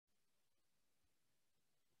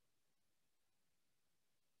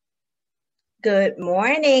Good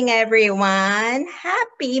morning, everyone.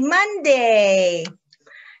 Happy Monday.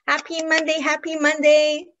 Happy Monday. Happy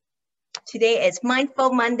Monday. Today is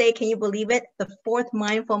Mindful Monday. Can you believe it? The fourth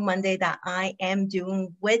Mindful Monday that I am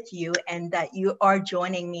doing with you and that you are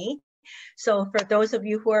joining me. So for those of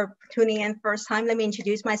you who are tuning in first time, let me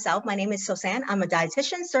introduce myself. My name is Sosan. I'm a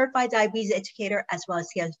dietitian, certified diabetes educator, as well as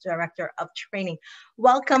the director of training.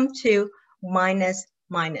 Welcome to Minus.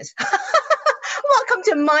 Welcome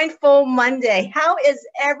to Mindful Monday. How is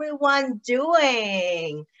everyone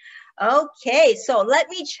doing? Okay, so let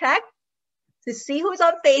me check to see who's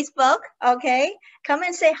on Facebook. Okay, come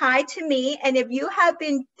and say hi to me. And if you have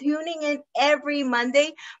been tuning in every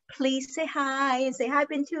Monday, please say hi and say, I've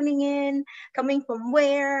been tuning in. Coming from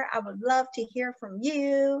where? I would love to hear from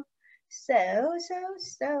you. So,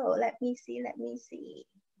 let me see.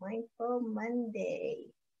 Mindful Monday.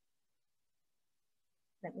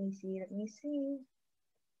 Let me see.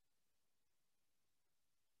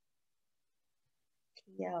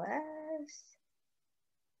 TLS.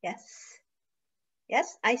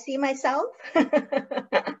 Yes, I see myself.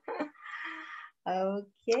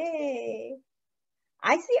 Okay.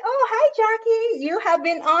 I see. Oh, hi, Jackie. You have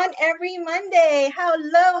been on every Monday.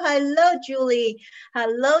 Hello, Julie.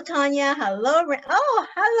 Hello, Tanya. Hello,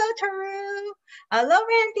 Taru. Hello,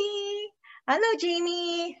 Randy. Hello,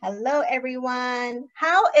 Jamie. Hello, everyone.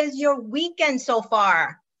 How is your weekend so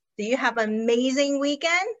far? Do you have an amazing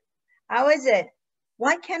weekend? How is it?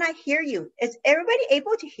 Why can't I hear you? Is everybody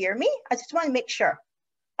able to hear me? I just want to make sure.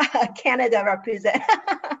 Canada represent.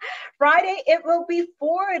 Friday, it will be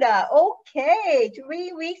Florida. Okay,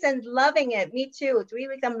 3 weeks and loving it. Me too. 3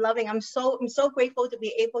 weeks, I'm loving. I'm so grateful to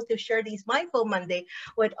be able to share these Mindful Monday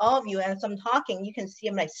with all of you. And as I'm talking, you can see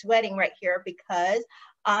I'm like sweating right here because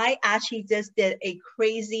I actually just did a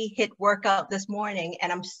crazy HIIT workout this morning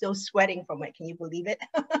and I'm still sweating from it. Can you believe it?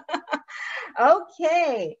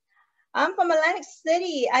 Okay. I'm from Atlantic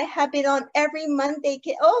City. I have been on every Monday.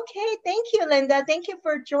 Okay, thank you, Linda. Thank you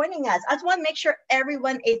for joining us. I just want to make sure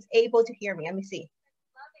everyone is able to hear me. Let me see.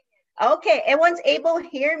 Okay, everyone's able to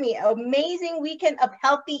hear me. Amazing weekend of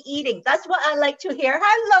healthy eating. That's what I like to hear.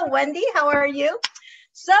 Hello, Wendy. How are you?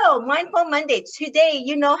 So, Mindful Monday. Today,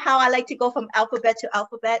 you know how I like to go from alphabet to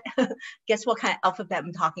alphabet. Guess what kind of alphabet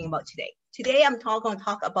I'm talking about today? Today, I'm going to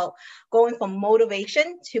talk about going from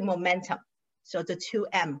motivation to momentum. So the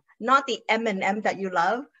 2M, not the M&M that you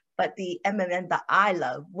love, but the M&M that I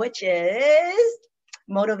love, which is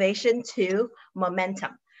motivation to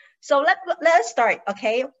momentum. So let's start,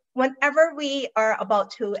 okay? Whenever we are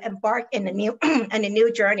about to embark in a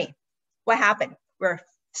new journey, what happened? We're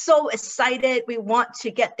so excited. We want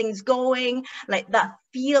to get things going, like that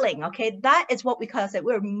feeling, okay? That is what we call it.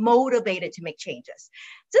 We're motivated to make changes.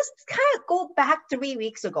 Just kind of go back 3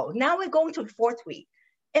 weeks ago. Now we're going to the fourth week.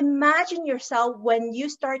 Imagine yourself when you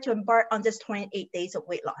start to embark on this 28 days of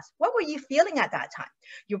weight loss. What were you feeling at that time?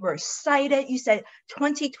 You were excited. You said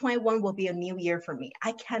 2021 will be a new year for me.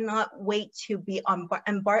 I cannot wait to be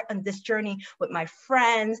embark on this journey with my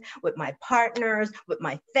friends, with my partners, with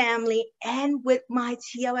my family, and with my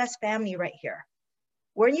TLS family right here.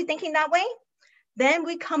 Weren't you thinking that way? Then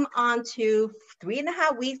we come on to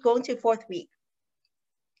 3.5 weeks, going to fourth week.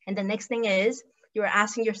 And the next thing is you're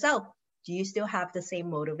asking yourself, do you still have the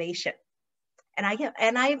same motivation? And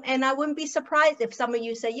I wouldn't be surprised if some of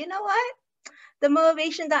you say, you know what? The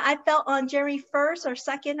motivation that I felt on January 1st or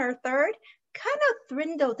 2nd or 3rd kind of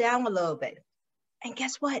dwindled down a little bit. And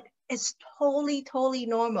guess what? It's totally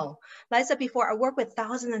normal. Like I said before, I work with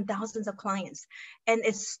thousands and thousands of clients. And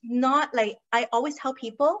it's not like I always tell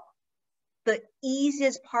people the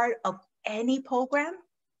easiest part of any program,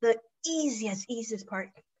 the easiest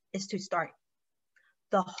part is to start.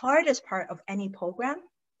 The hardest part of any program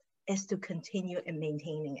is to continue in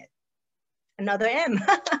maintaining it. Another M.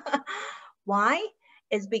 Why?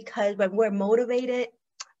 It's because when we're motivated,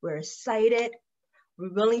 we're excited,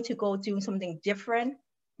 we're willing to go do something different.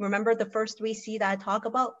 Remember the first 3 C that I talk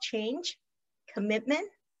about? Change, commitment,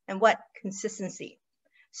 and what? Consistency.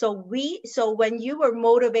 So when you were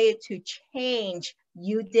motivated to change,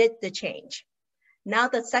 you did the change. Now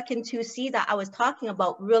the second 2C that I was talking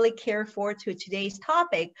about really care forward to today's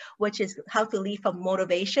topic, which is how to lead from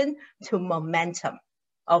motivation to momentum,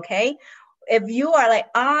 okay? If you are like,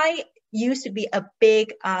 I used to be a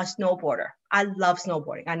big snowboarder. I love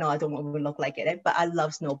snowboarding. I know I don't want to look like it, but I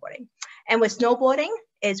love snowboarding. And with snowboarding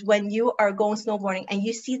is when you are going snowboarding and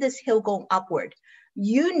you see this hill going upward,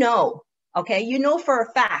 you know, okay, you know for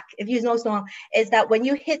a fact, if you know snow, is that when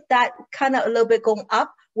you hit that kind of a little bit going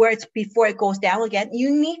up, where it's before it goes down again, you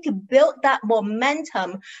need to build that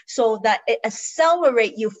momentum so that it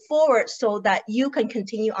accelerates you forward so that you can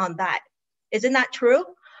continue on that. Isn't that true?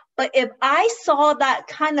 But if I saw that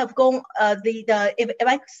kind of going, if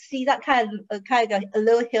I see that kind of a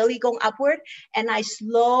little hilly going upward, and I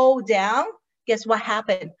slow down, guess what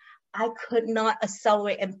happened? I could not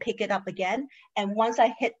accelerate and pick it up again. And once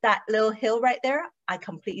I hit that little hill right there, I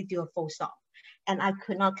completely do a full stop, and I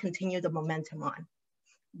could not continue the momentum on.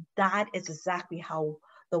 That is exactly how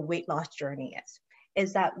the weight loss journey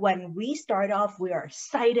is that when we start off, we are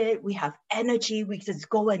excited, we have energy, we just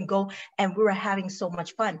go, and we're having so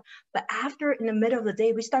much fun. But after, in the middle of the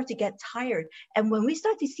day, we start to get tired. And when we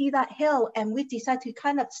start to see that hill and we decide to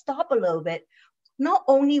kind of stop a little bit, not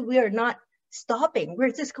only we are not stopping,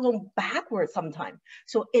 we're just going backwards sometimes.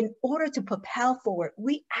 So in order to propel forward,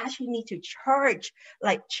 we actually need to charge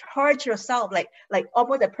yourself, like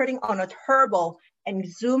almost like putting on a turbo and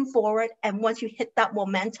zoom forward. And once you hit that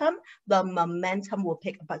momentum, the momentum will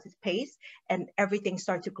pick up its pace and everything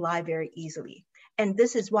starts to glide very easily. And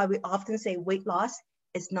this is why we often say weight loss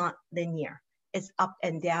is not linear. It's up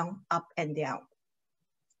and down, up and down.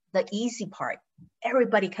 The easy part,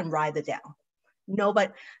 everybody can ride it down.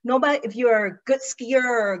 Nobody, if you're a good skier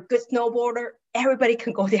or a good snowboarder, everybody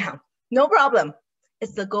can go down. No problem.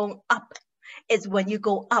 It's the going up. It's when you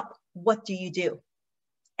go up, what do you do?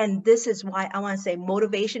 And this is why I want to say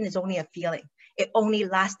motivation is only a feeling. It only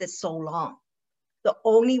lasted so long. The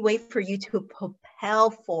only way for you to propel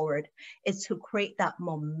forward is to create that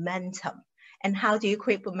momentum. And how do you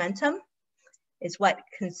create momentum? It's what?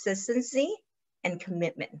 Consistency and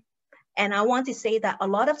commitment. And I want to say that a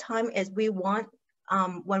lot of time is we want,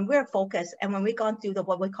 when we're focused and when we've gone through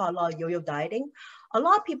what we call a lot of yo-yo dieting, a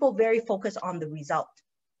lot of people very focused on the result.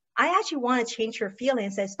 I actually want to change your feeling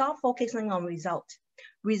and say, stop focusing on result.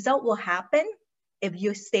 Result will happen if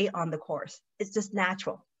you stay on the course. It's just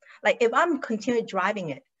natural. Like if I'm continuing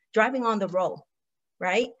driving on the road,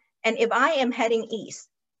 right? And if I am heading east,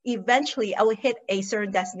 eventually I will hit a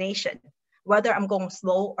certain destination, whether I'm going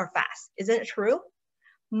slow or fast. Isn't it true?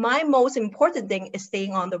 My most important thing is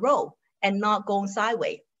staying on the road and not going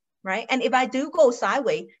sideways, right? And if I do go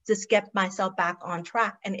sideways, just get myself back on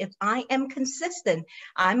track. And if I am consistent,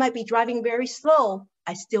 I might be driving very slow,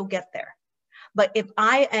 I still get there. But if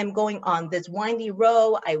I am going on this windy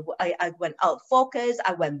road, I went out focus,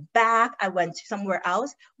 I went back, I went somewhere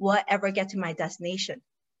else, will I ever get to my destination?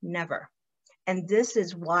 Never. And this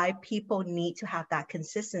is why people need to have that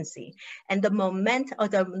consistency. And the moment, or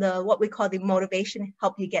the what we call the motivation,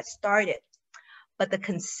 help you get started. But the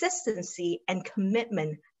consistency and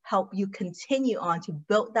commitment help you continue on to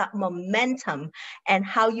build that momentum. And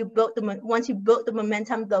how you build once you build the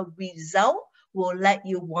momentum, the result will let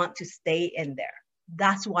you want to stay in there.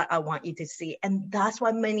 That's what I want you to see. And that's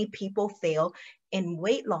why many people fail in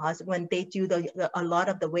weight loss when they do a lot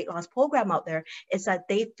of the weight loss program out there, is that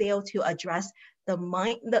they fail to address the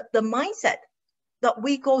mindset that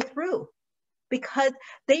we go through, because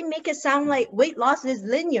they make it sound like weight loss is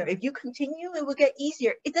linear. If you continue, it will get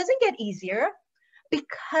easier. It doesn't get easier,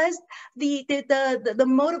 because the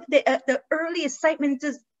early excitement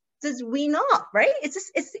just wean off, right?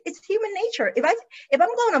 It's human nature. If I'm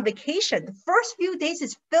going on vacation, the first few days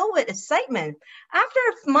is filled with excitement. After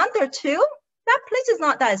a month or two, that place is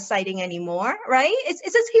not that exciting anymore, right? It's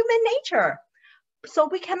just human nature. So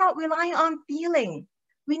we cannot rely on feeling.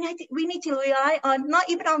 We need to rely on, not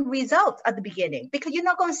even on results at the beginning, because you're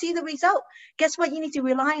not going to see the result. Guess what you need to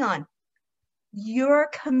rely on? Your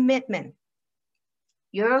commitment.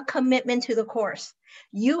 Your commitment to the course.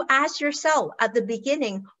 You ask yourself at the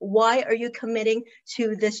beginning, why are you committing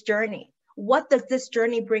to this journey? What does this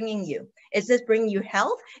journey bringing you? Is this bringing you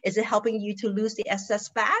health? Is it helping you to lose the excess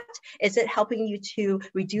fat? Is it helping you to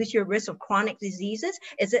reduce your risk of chronic diseases?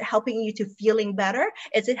 Is it helping you to feeling better?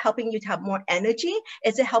 Is it helping you to have more energy?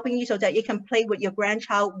 Is it helping you so that you can play with your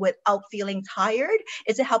grandchild without feeling tired?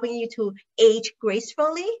 Is it helping you to age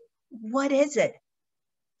gracefully? What is it?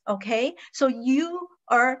 Okay, so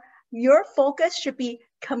your focus should be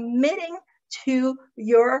committing to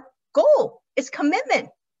your goal. It's commitment,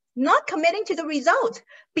 not committing to the result.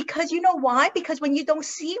 Because you know why? Because when you don't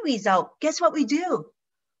see result, guess what we do?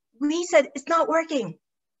 We said it's not working.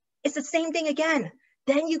 It's the same thing again.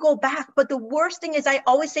 Then you go back. But the worst thing is, I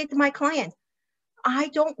always say to my clients, I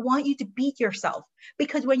don't want you to beat yourself,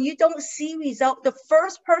 because when you don't see result, the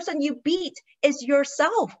first person you beat is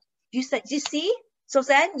yourself. You said, you see?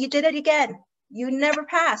 Sosan, you did it again. You never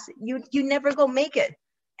pass. You never go make it.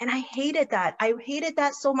 And I hated that. I hated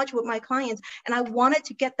that so much with my clients. And I wanted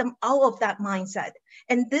to get them out of that mindset.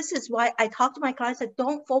 And this is why I talk to my clients that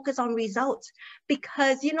don't focus on results.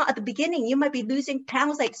 Because, you know, at the beginning, you might be losing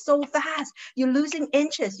pounds like so fast. You're losing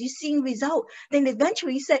inches. You're seeing result. Then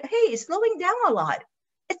eventually you say, hey, it's slowing down a lot.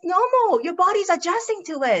 It's normal. Your body's adjusting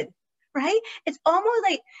to it, right? It's almost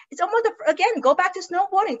like, again, go back to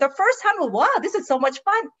snowboarding. The first time, wow, this is so much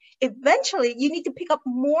fun. Eventually, you need to pick up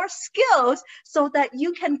more skills so that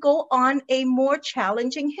you can go on a more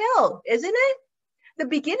challenging hill, isn't it? The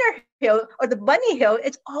beginner hill or the bunny hill,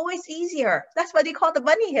 it's always easier. That's why they call the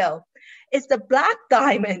bunny hill. It's the black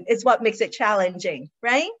diamond is what makes it challenging,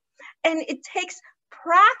 right? And it takes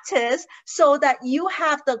practice so that you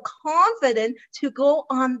have the confidence to go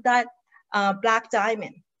on that black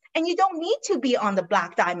diamond. And you don't need to be on the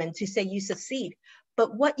black diamond to say you succeed.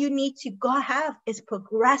 But what you need to go have is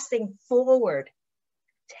progressing forward,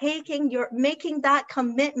 making that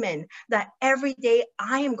commitment that every day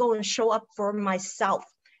I am going to show up for myself.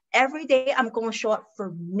 Every day I'm going to show up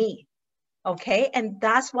for me. Okay. And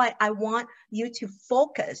that's why I want you to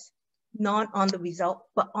focus not on the result,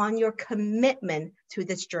 but on your commitment to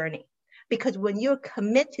this journey. Because when you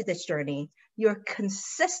commit to this journey, you're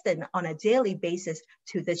consistent on a daily basis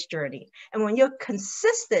to this journey. And when you're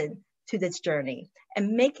consistent to this journey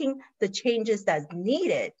and making the changes that's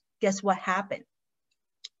needed, guess what happened?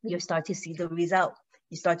 You start to see the result.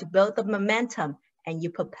 You start to build the momentum and you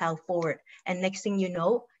propel forward. And next thing you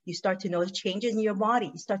know, you start to notice changes in your body.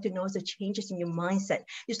 You start to notice the changes in your mindset.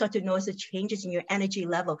 You start to notice the changes in your energy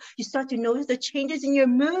level. You start to notice the changes in your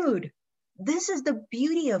mood. This is the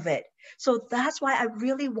beauty of it. So that's why I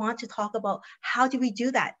really want to talk about how do we do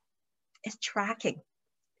that? It's tracking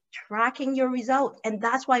your result. And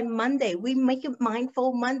that's why Monday, we make it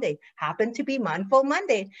Mindful Monday. Happen to be Mindful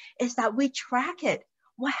Monday, is that we track it.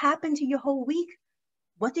 What happened to your whole week?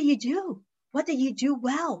 What did you do? What did you do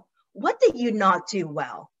well? What did you not do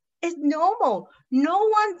well? It's normal. No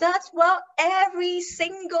one does well every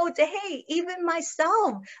single day, even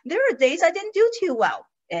myself. There are days I didn't do too well.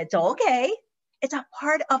 It's okay. It's a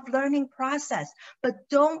part of learning process, but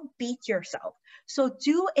don't beat yourself. So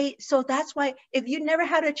that's why if you never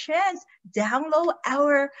had a chance, download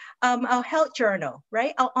our health journal,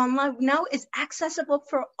 right? Our online now is accessible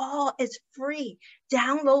for all. It's free.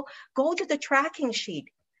 Download, go to the tracking sheet.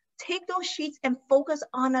 Take those sheets and focus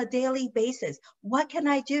on a daily basis. What can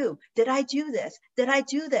I do? Did I do this? Did I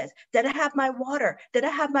do this? Did I have my water? Did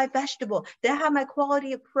I have my vegetable? Did I have my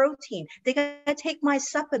quality of protein? Did I take my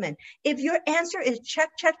supplement? If your answer is check,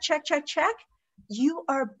 check, check, check, check, you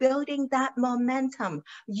are building that momentum.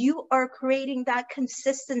 You are creating that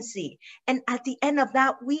consistency. And at the end of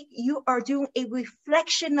that week, you are doing a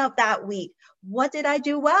reflection of that week. What did I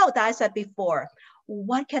do well that I said before?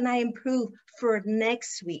 What can I improve for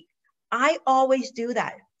next week? I always do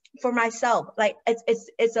that for myself. Like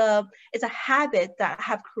it's a habit that I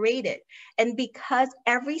have created. And because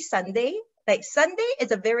every Sunday, like Sunday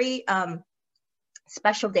is a very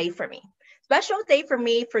special day for me. Special day for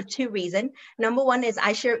me for two reasons. Number one is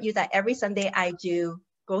I share with you that every Sunday I do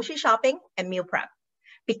grocery shopping and meal prep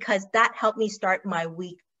because that helped me start my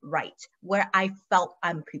week right, where I felt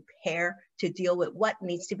I'm prepared to deal with what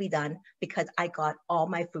needs to be done because I got all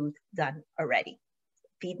my food done already,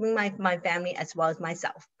 feeding my family as well as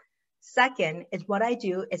myself. Second is what I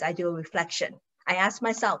do is I do a reflection. I ask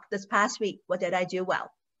myself this past week, what did I do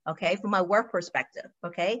well? Okay, from my work perspective,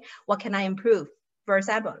 okay, what can I improve? For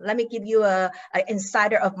example, let me give you a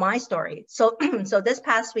insider of my story. So this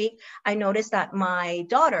past week, I noticed that my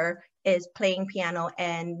daughter is playing piano,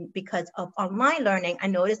 and because of online learning, I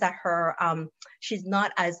noticed that her she's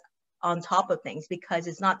not as on top of things because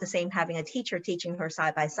it's not the same having a teacher teaching her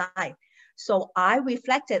side by side. So I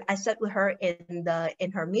reflected, I sat with her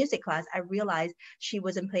in her music class. I realized she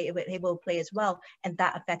wasn't able to play as well. And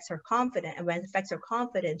that affects her confidence. And when it affects her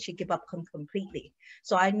confidence, she give up completely.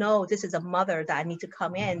 So I know this is a mother that I need to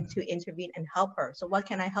come in to intervene and help her. So what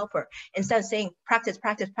can I help her? Instead of saying practice,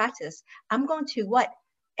 practice, practice, I'm going to what?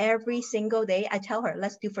 Every single day, I tell her,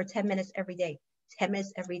 let's do for 10 minutes every day, 10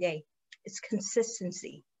 minutes every day. It's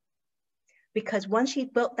consistency. Because once she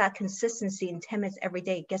built that consistency in 10 minutes every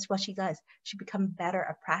day, guess what she does? She becomes better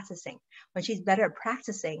at practicing. When she's better at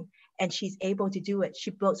practicing and she's able to do it,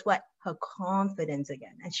 she builds what? Her confidence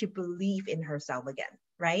again. And she believes in herself again,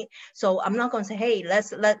 right? So I'm not going to say, hey, let's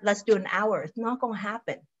do an hour. It's not going to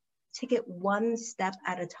happen. Take it one step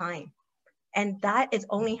at a time. And that is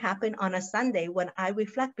only happen on a Sunday when I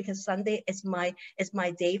reflect, because Sunday is my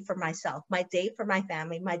day for myself, my day for my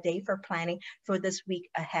family, my day for planning for this week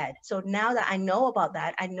ahead. So now that I know about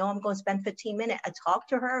that, I know I'm going to spend 15 minutes. I talked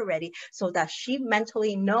to her already so that she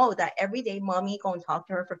mentally know that every day mommy going to talk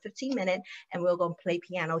to her for 15 minutes and we're going to play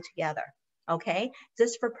piano together. Okay,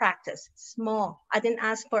 just for practice, small. I didn't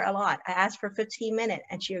ask for a lot. I asked for 15 minutes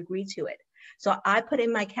and she agreed to it. So I put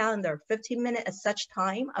in my calendar 15 minutes at such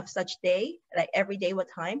time of such day, like every day what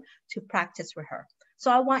time, to practice with her. So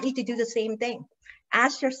I want you to do the same thing.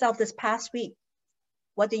 Ask yourself this past week,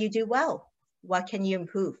 what do you do well? What can you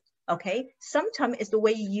improve? Okay. Sometimes it's the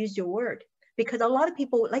way you use your word, because a lot of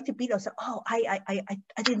people would like to beat themselves. Oh, I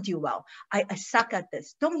didn't do well. I suck at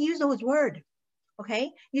this. Don't use those words.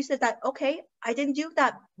 Okay. You said that, okay, I didn't do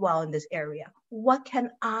that well in this area. What can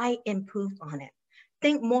I improve on it?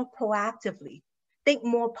 Think more proactively. Think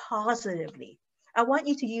more positively. I want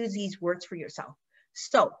you to use these words for yourself.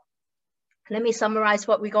 So let me summarize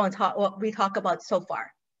what we talk about so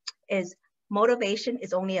far. Is motivation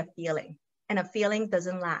is only a feeling, and a feeling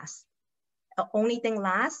doesn't last. The only thing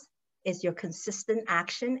lasts is your consistent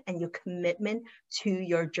action and your commitment to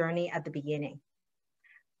your journey at the beginning.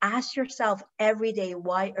 Ask yourself every day,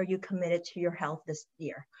 why are you committed to your health this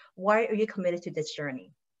year? Why are you committed to this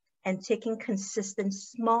journey? And taking consistent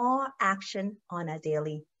small action on a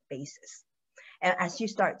daily basis. And as you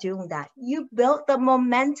start doing that, you build the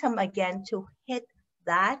momentum again to hit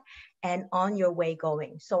that and on your way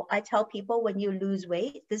going. So I tell people, when you lose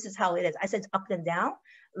weight, this is how it is. I said up and down.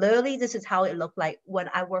 Literally, this is how it looked like when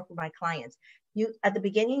I work with my clients. You, at the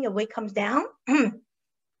beginning, your weight comes down.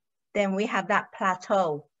 Then we have that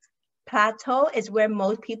plateau. Plateau is where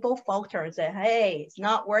most people falter and say, hey, it's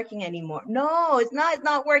not working anymore. No, it's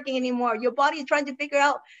not working anymore. Your body is trying to figure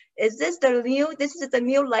out, is this the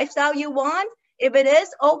new lifestyle you want? If it is,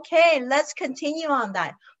 okay, let's continue on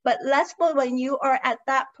that. But when you are at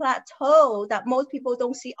that plateau that most people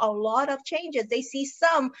don't see a lot of changes, they see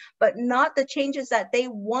some, but not the changes that they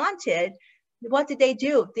wanted. What did they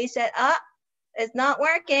do? They said, it's not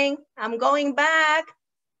working. I'm going back.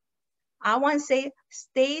 I want to say,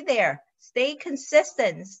 stay there, stay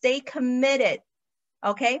consistent, stay committed.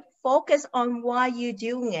 Okay. Focus on why you're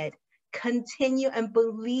doing it. Continue and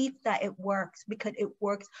believe that it works, because it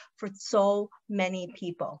works for so many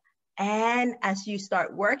people. And as you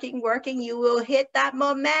start working, you will hit that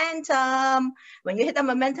momentum. When you hit the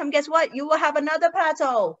momentum, guess what? You will have another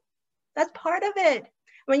plateau. That's part of it.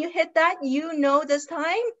 When you hit that, you know this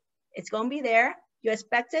time it's going to be there. You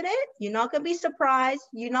expected it. You're not going to be surprised.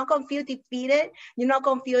 You're not going to feel defeated. You're not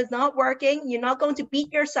going to feel it's not working. You're not going to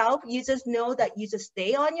beat yourself. You just know that you just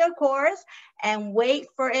stay on your course and wait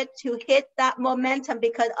for it to hit that momentum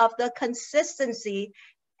because of the consistency,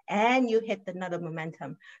 and you hit another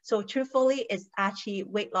momentum. So truthfully, it's actually,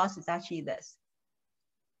 weight loss is actually this.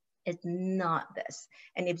 It's not this.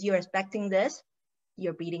 And if you're expecting this,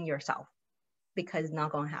 you're beating yourself, because it's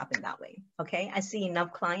not going to happen that way. Okay. I see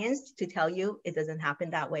enough clients to tell you it doesn't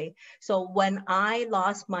happen that way. So when I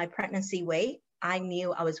lost my pregnancy weight, I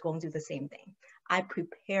knew I was going to do the same thing. I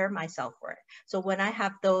prepare myself for it. So when I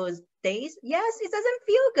have those days, yes, it doesn't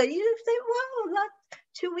feel good. You say, well, not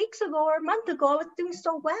 2 weeks ago or a month ago, I was doing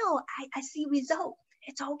so well. I see results.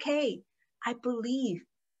 It's okay. I believe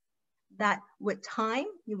that with time,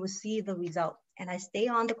 you will see the result. And I stay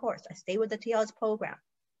on the course. I stay with the TLS program.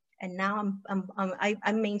 And now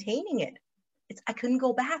I'm maintaining it. I couldn't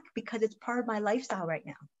go back because it's part of my lifestyle right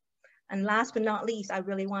now. And last but not least, I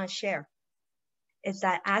really want to share is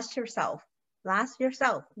that ask yourself,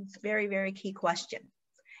 it's a very, very key question,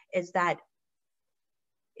 is that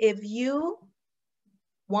if you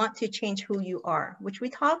want to change who you are, which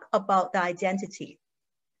we talk about the identity,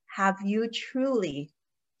 have you truly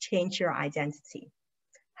changed your identity?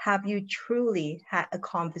 Have you truly had a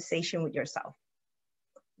conversation with yourself?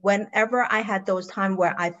 Whenever I had those times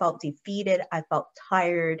where I felt defeated, I felt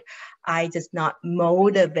tired, I just not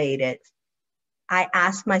motivated, I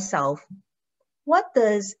asked myself, what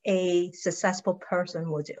does a successful person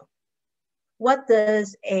will do? What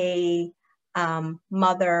does a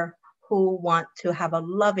mother who wants to have a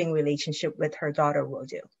loving relationship with her daughter will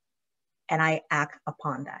do? And I act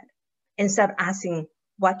upon that. Instead of asking,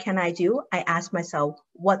 what can I do? I ask myself,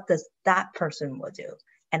 what does that person will do?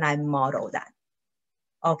 And I model that.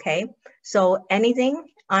 Okay, so anything,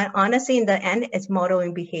 honestly, in the end, it's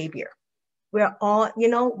modeling behavior. We're all,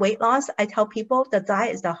 weight loss, I tell people the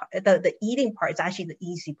diet is the eating part is actually the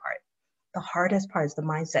easy part. The hardest part is the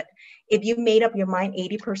mindset. If you made up your mind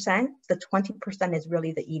 80%, the 20% is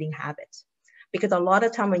really the eating habits. Because a lot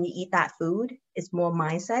of time when you eat that food, it's more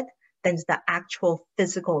mindset than the actual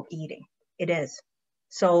physical eating. It is.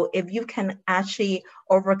 So if you can actually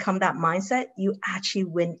overcome that mindset, you actually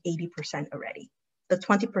win 80% already. The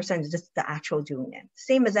 20% is just the actual doing it.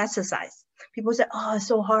 Same as exercise. People say, oh, it's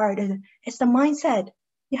so hard. It's the mindset.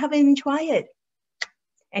 You haven't even tried it.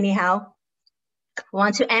 Anyhow, I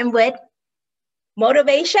want to end with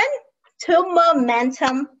motivation to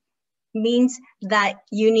momentum means that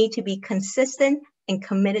you need to be consistent and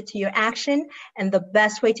committed to your action. And the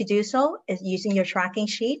best way to do so is using your tracking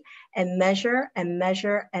sheet and measure and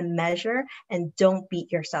measure and measure, and don't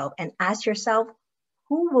beat yourself, and ask yourself,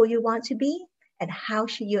 who will you want to be and how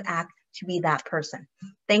should you act to be that person?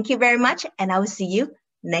 Thank you very much, and I will see you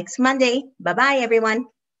next Monday. Bye-bye, everyone.